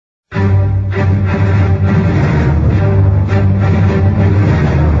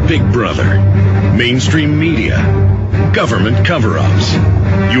Big Brother, mainstream media, government cover-ups.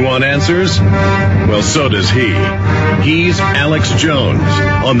 You want answers? Well, so does he. He's Alex Jones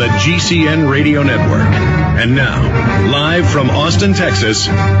on the GCN Radio Network. And now, live from Austin, Texas,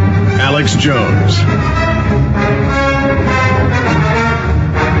 Alex Jones.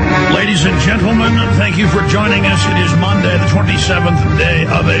 Ladies and gentlemen, thank you for joining us. It is Monday, the 27th day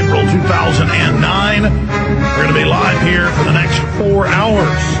of April, 2009. We're going to be live here for the next 4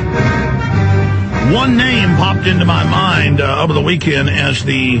 hours. One name popped into my mind over the weekend as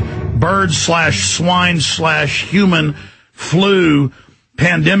the bird/swine/human flu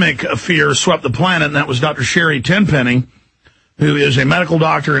pandemic fear swept the planet, and that was Dr. Sherry Tenpenny, who is a medical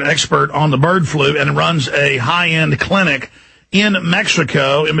doctor and expert on the bird flu and runs a high-end clinic in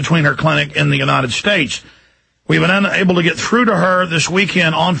Mexico, in between her clinic in the United States. We've been unable to get through to her this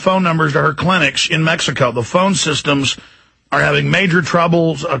weekend on phone numbers to her clinics in Mexico. The phone systems are having major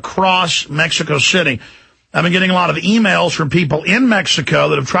troubles across Mexico City. I've been getting a lot of emails from people in Mexico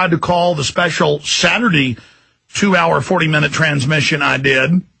that have tried to call the special Saturday 2-hour, 40-minute transmission I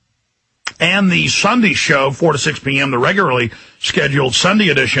did, and the Sunday show, 4 to 6 p.m., the regularly scheduled Sunday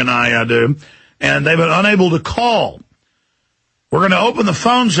edition I do, and they've been unable to call. We're going to open the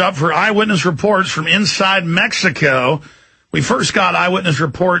phones up for eyewitness reports from inside Mexico. We first got eyewitness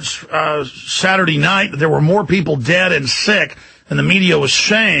reports Saturday night that there were more people dead and sick than the media was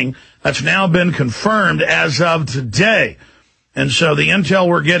saying. That's now been confirmed as of today. And so the intel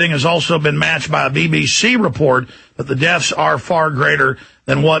we're getting has also been matched by a BBC report that the deaths are far greater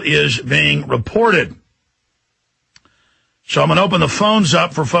than what is being reported. So I'm going to open the phones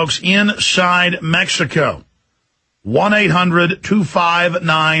up for folks inside Mexico.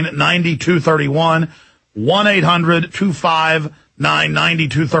 1-800-259-9231.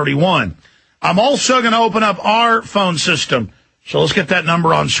 1-800-259-9231. I'm also going to open up our phone system. So let's get that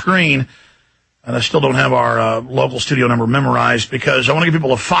number on screen. And I still don't have our local studio number memorized because I want to give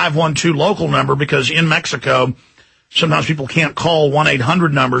people a 512 local number because in Mexico, sometimes people can't call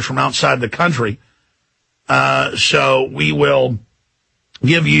 1-800 numbers from outside the country. So we will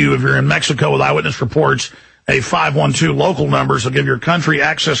give you, if you're in Mexico with eyewitness reports, a 512 local number. So give your country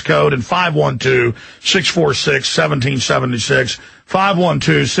access code and 512-646-1776.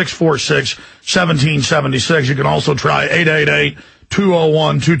 512-646-1776. You can also try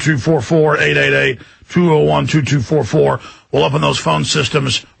 888-201-2244. 888-201-2244. We'll open those phone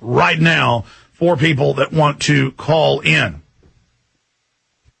systems right now for people that want to call in.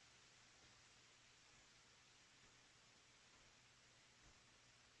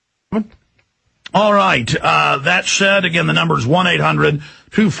 All right. That said, again, the number is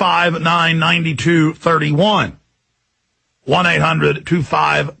 1-800-259-9231.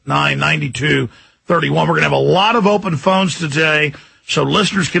 1-800-259-9231. We're going to have a lot of open phones today so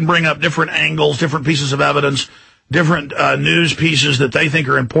listeners can bring up different angles, different pieces of evidence, different news pieces that they think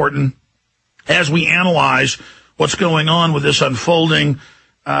are important as we analyze what's going on with this unfolding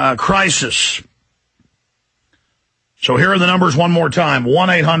crisis. So here are the numbers one more time.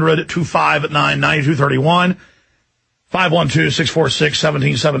 1-800-259-9231.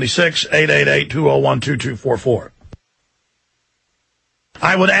 512-646-1776. 888-201-2244.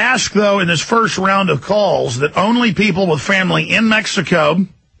 I would ask, though, in this first round of calls that only people with family in Mexico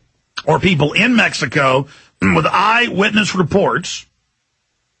or people in Mexico with eyewitness reports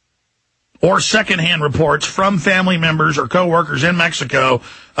or secondhand reports from family members or coworkers in Mexico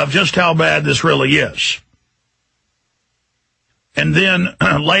of just how bad this really is. And then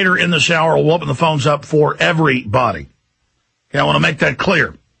later in this hour, we'll open the phones up for everybody. Okay, I want to make that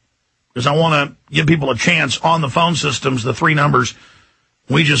clear because I want to give people a chance on the phone systems, the 3 numbers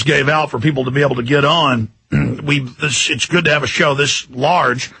we just gave out for people to be able to get on. It's good to have a show this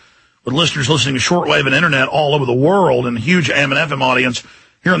large with listeners listening to shortwave and internet all over the world and a huge AM and FM audience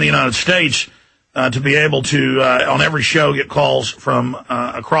here in the United States to be able to, on every show, get calls from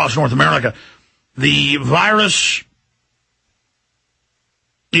across North America. The virus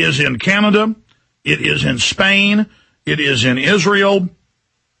is in Canada, it is in Spain, it is in Israel,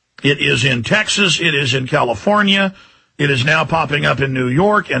 it is in Texas, it is in California, it is now popping up in New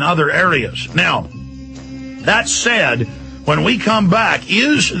York and other areas. Now, that said, when we come back,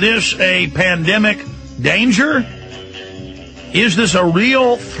 is this a pandemic danger? Is this a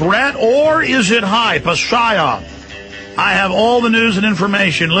real threat, or is it hype, a psyop? I have all the news and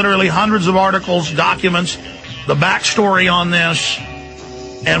information, literally hundreds of articles, documents, the backstory on this,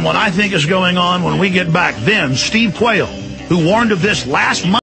 and what I think is going on when we get back. Then, Steve Quayle, who warned of this last month.